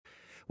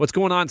What's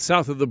going on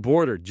south of the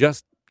border?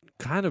 Just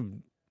kind of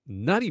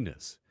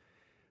nuttiness.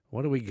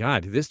 What do we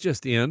got? This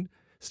just in.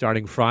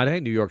 Starting Friday,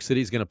 New York City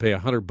is going to pay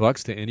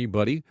 $100 to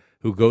anybody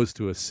who goes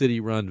to a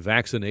city-run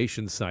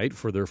vaccination site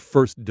for their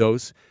first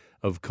dose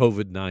of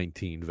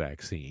COVID-19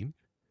 vaccine.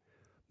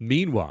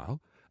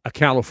 Meanwhile, a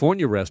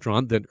California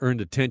restaurant that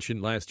earned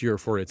attention last year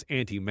for its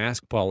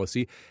anti-mask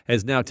policy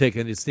has now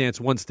taken its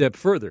stance one step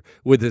further.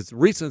 With its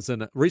recent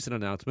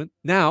announcement,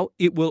 now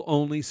it will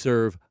only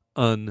serve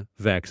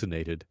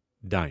unvaccinated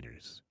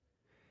diners.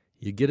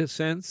 You get a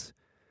sense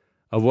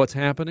of what's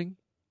happening?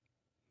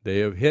 They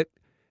have hit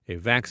a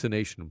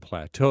vaccination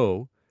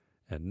plateau,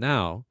 and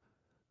now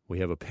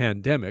we have a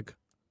pandemic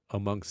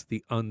amongst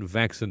the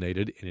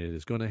unvaccinated, and it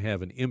is going to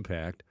have an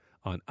impact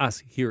on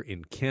us here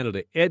in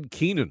Canada. Ed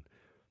Keenan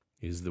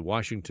is the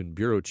Washington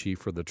bureau chief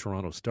for the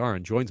Toronto Star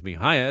and joins me.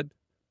 Hi, Ed.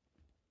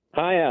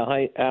 Hi, Al.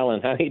 Hi,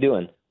 Alan. How are you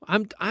doing?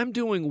 I'm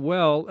doing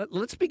well.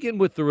 Let's begin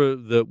with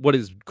the what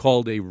is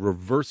called a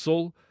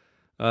reversal,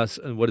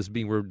 what is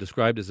being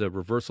described as a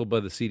reversal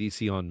by the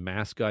CDC on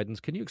mask guidance.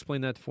 Can you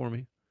explain that for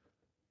me?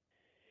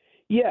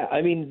 Yeah,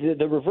 I mean,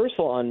 the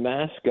reversal on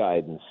mask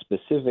guidance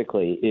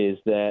specifically is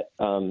that,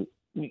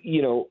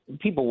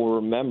 people will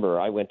remember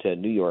I went to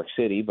New York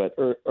City, but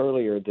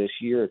earlier this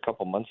year, a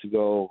couple months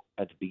ago,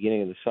 at the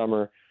beginning of the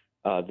summer,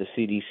 the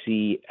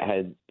CDC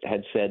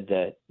had said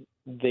that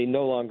they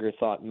no longer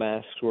thought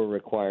masks were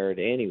required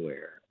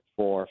anywhere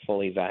for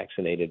fully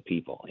vaccinated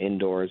people,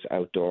 indoors,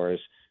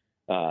 outdoors,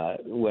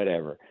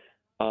 whatever.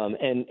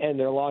 And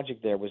their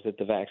logic there was that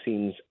the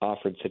vaccines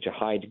offered such a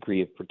high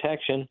degree of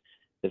protection,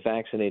 the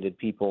vaccinated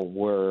people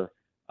were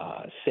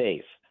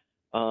safe.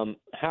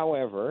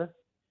 However,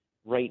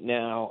 right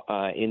now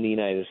in the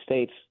United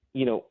States,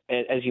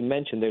 as you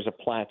mentioned, there's a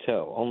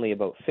plateau. Only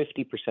about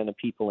 50% of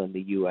people in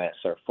the U.S.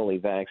 are fully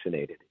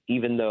vaccinated,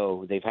 even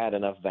though they've had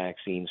enough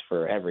vaccines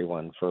for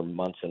everyone for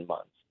months and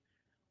months.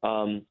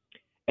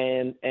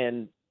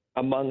 And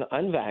among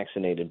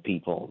unvaccinated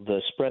people, the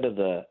spread of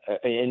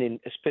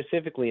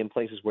specifically in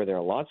places where there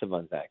are lots of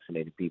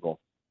unvaccinated people,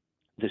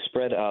 the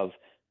spread of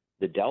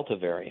the Delta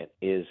variant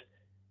is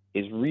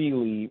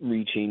really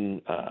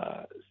reaching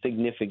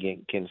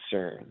significant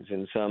concerns.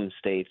 In some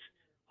states,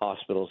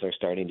 hospitals are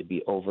starting to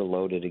be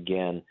overloaded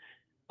again.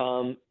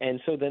 And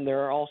so then there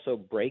are also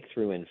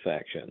breakthrough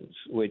infections,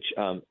 which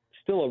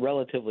still a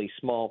relatively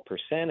small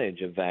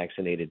percentage of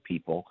vaccinated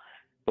people.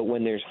 But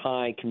when there's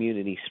high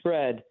community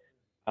spread,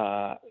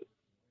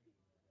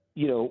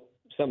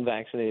 some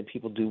vaccinated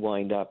people do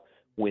wind up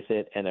with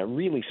it, and a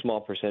really small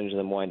percentage of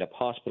them wind up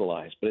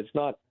hospitalized. But it's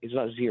not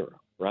zero,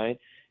 right?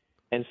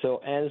 And so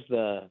as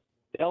the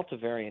Delta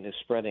variant is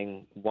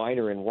spreading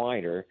wider and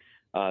wider,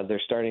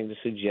 they're starting to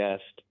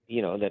suggest,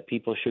 that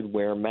people should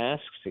wear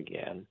masks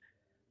again.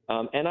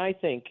 And I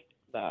think,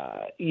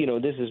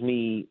 this is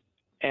me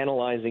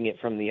analyzing it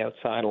from the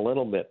outside a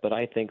little bit, but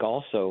I think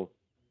also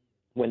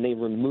when they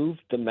removed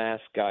the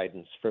mask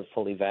guidance for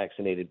fully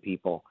vaccinated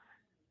people,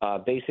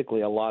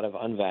 basically a lot of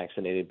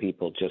unvaccinated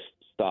people just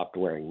stopped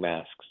wearing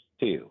masks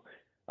too.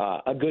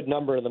 A good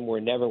number of them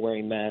were never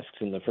wearing masks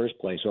in the first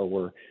place, or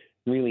were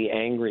really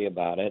angry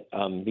about it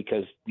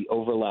because the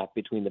overlap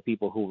between the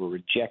people who were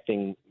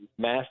rejecting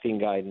masking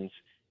guidance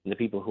and the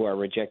people who are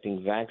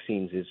rejecting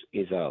vaccines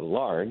is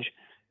large.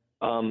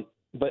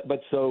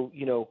 But so,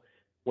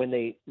 when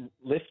they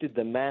lifted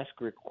the mask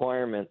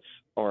requirements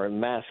or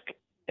mask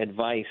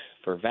advice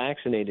for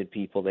vaccinated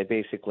people, they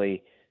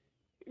basically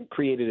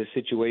created a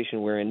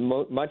situation where in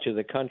much of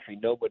the country,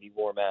 nobody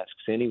wore masks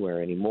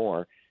anywhere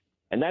anymore.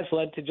 And that's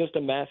led to just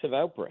a massive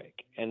outbreak.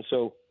 And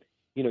so,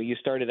 you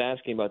started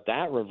asking about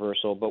that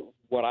reversal, but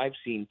what I've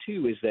seen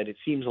too is that it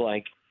seems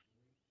like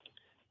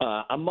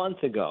a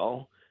month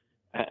ago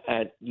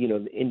at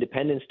the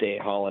Independence Day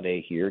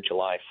holiday here,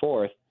 July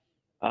 4th,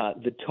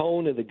 the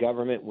tone of the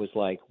government was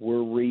like,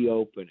 we're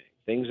reopening.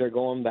 Things are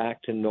going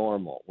back to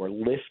normal. We're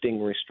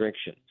lifting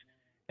restrictions.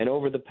 And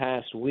over the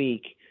past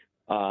week,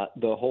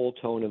 the whole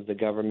tone of the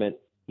government,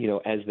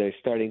 as they're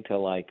starting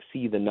to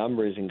see the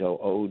numbers and go,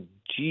 oh,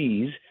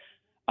 geez,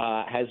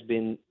 has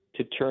been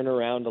to turn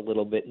around a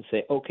little bit and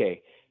say,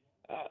 okay,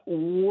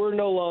 we're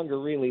no longer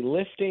really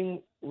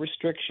lifting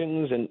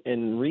restrictions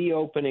and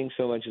reopening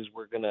so much as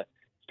we're going to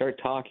start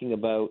talking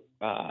about,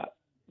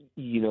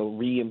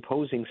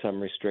 reimposing some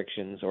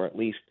restrictions or at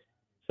least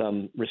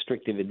some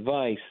restrictive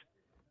advice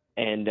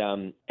and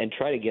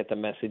try to get the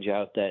message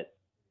out that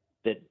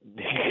the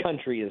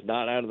country is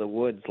not out of the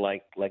woods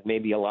like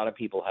maybe a lot of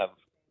people have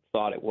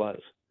thought it was.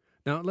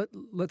 Now,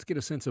 let's get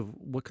a sense of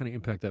what kind of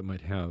impact that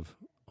might have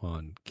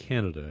on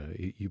Canada.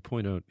 You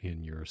point out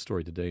in your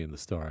story today in the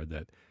Star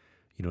that,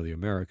 the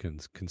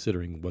Americans,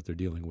 considering what they're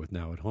dealing with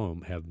now at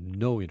home, have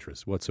no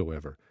interest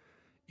whatsoever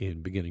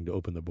in beginning to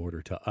open the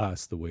border to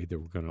us the way they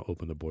were going to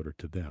open the border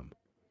to them.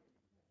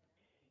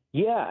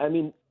 Yeah, I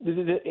mean,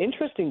 the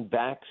interesting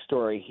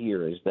backstory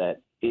here is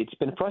that it's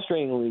been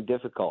frustratingly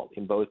difficult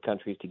in both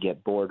countries to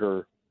get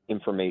border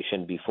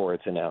information before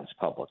it's announced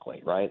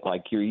publicly, right?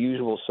 Like your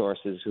usual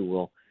sources who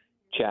will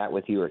chat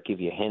with you or give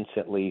you hints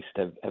at least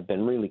have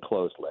been really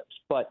closed lips.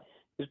 But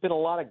there's been a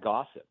lot of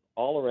gossip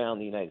all around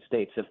the United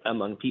States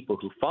among people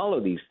who follow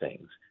these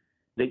things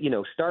that,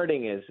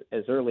 starting as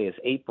early as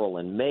April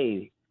and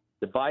May,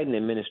 the Biden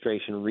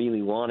administration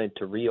really wanted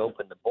to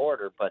reopen the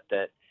border, but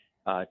that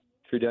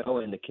Trudeau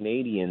and the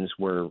Canadians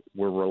were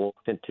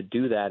reluctant to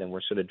do that and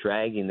were sort of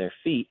dragging their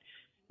feet.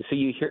 So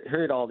you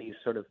heard all these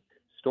sort of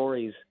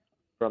stories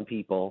from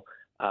people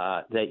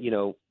that,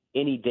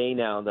 any day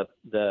now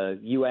the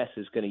U.S.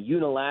 is going to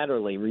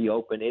unilaterally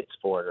reopen its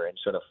border and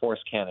sort of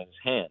force Canada's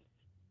hand.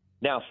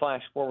 Now,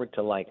 flash forward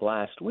to like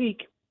last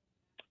week,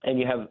 and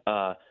you have,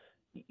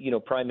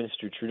 Prime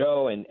Minister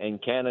Trudeau and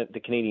the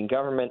Canadian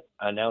government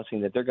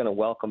announcing that they're going to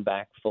welcome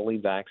back fully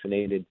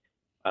vaccinated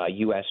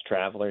U.S.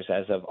 travelers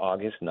as of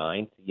August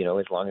 9th,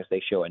 as long as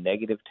they show a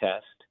negative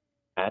test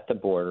at the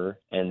border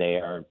and they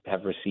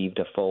have received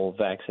a full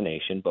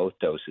vaccination, both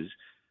doses.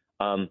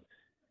 And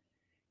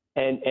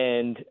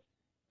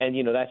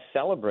that's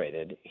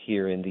celebrated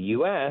here in the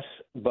U.S.,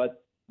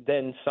 but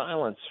then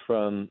silence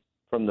from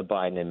the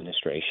Biden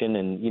administration.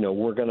 And,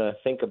 we're going to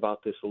think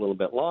about this a little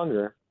bit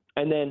longer.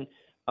 And then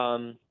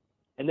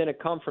a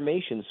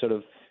confirmation sort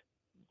of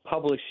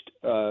published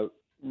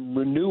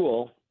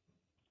renewal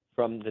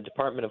from the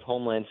Department of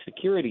Homeland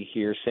Security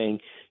here saying,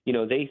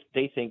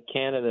 they think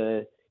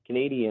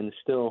Canadians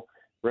still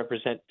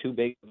represent too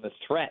big of a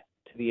threat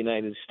to the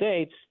United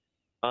States,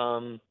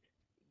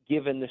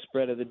 given the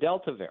spread of the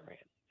Delta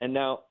variant. And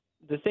now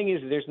the thing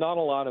is, there's not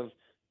a lot of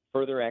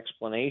further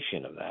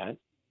explanation of that.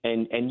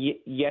 And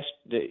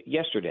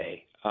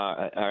yesterday,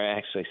 or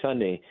actually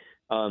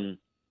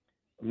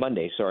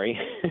Monday,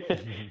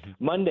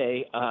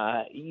 Monday,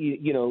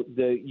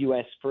 the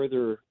U.S.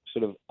 further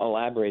sort of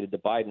elaborated. The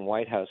Biden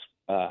White House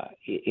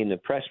in the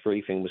press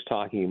briefing was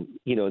talking,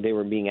 they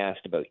were being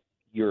asked about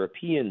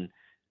European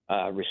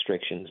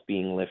restrictions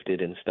being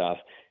lifted and stuff.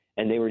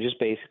 And they were just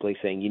basically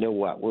saying,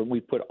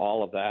 we put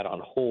all of that on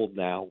hold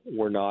now.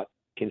 We're not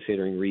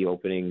considering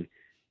reopening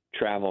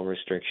travel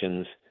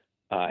restrictions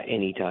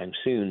anytime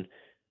soon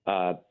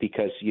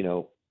because,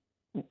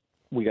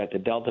 we got the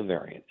Delta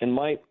variant. And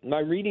my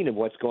reading of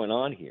what's going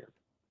on here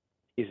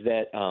is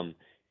that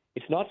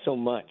it's not so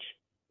much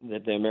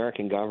that the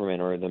American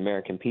government or the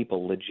American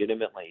people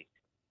legitimately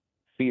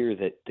fear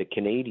that the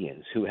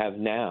Canadians, who have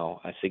now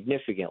a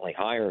significantly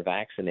higher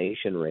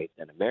vaccination rate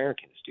than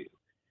Americans do,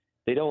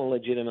 they don't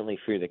legitimately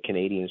fear that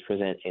Canadians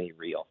present any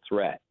real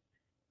threat.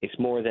 It's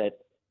more that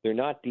they're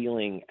not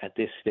dealing at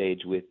this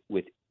stage with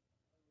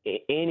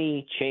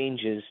any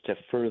changes to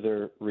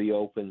further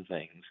reopen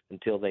things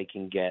until they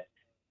can get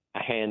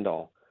a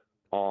handle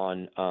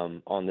on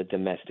the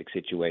domestic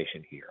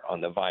situation here, on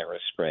the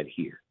virus spread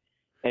here.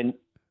 And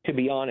to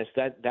be honest,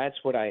 that's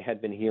what I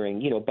had been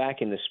hearing,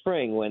 back in the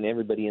spring when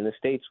everybody in the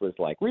States was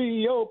like,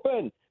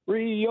 reopen,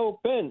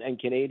 and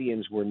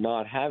Canadians were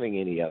not having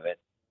any of it.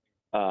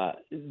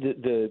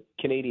 The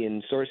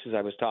Canadian sources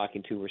I was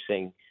talking to were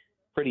saying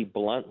pretty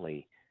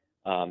bluntly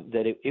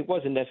that it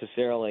wasn't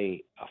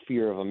necessarily a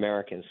fear of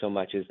Americans so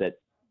much as that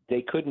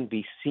they couldn't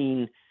be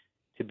seen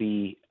to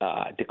be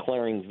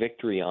declaring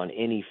victory on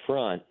any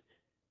front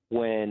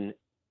when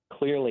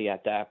clearly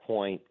at that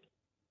point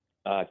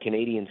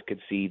Canadians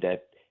could see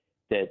that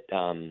they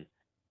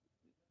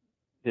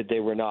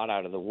were not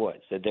out of the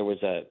woods, that there was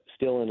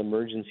still an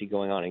emergency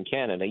going on in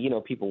Canada.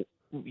 People,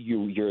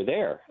 you're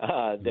there.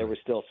 There were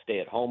still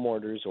stay-at-home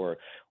orders or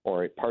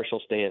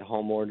partial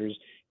stay-at-home orders.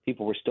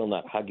 People were still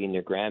not hugging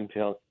their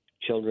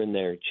grandchildren.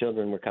 Their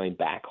children were coming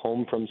back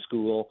home from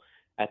school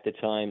at the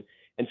time.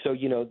 And so,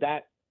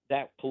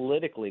 that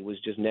politically was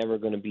just never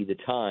going to be the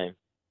time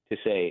to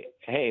say,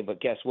 hey, but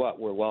guess what?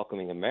 We're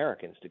welcoming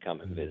Americans to come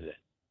and visit.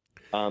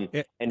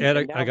 Ed,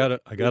 I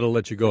gotta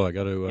let you go. I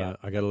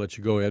gotta let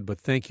you go, Ed. But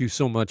thank you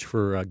so much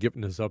for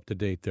giving us up to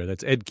date there.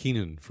 That's Ed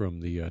Keenan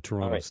from the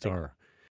Toronto Star.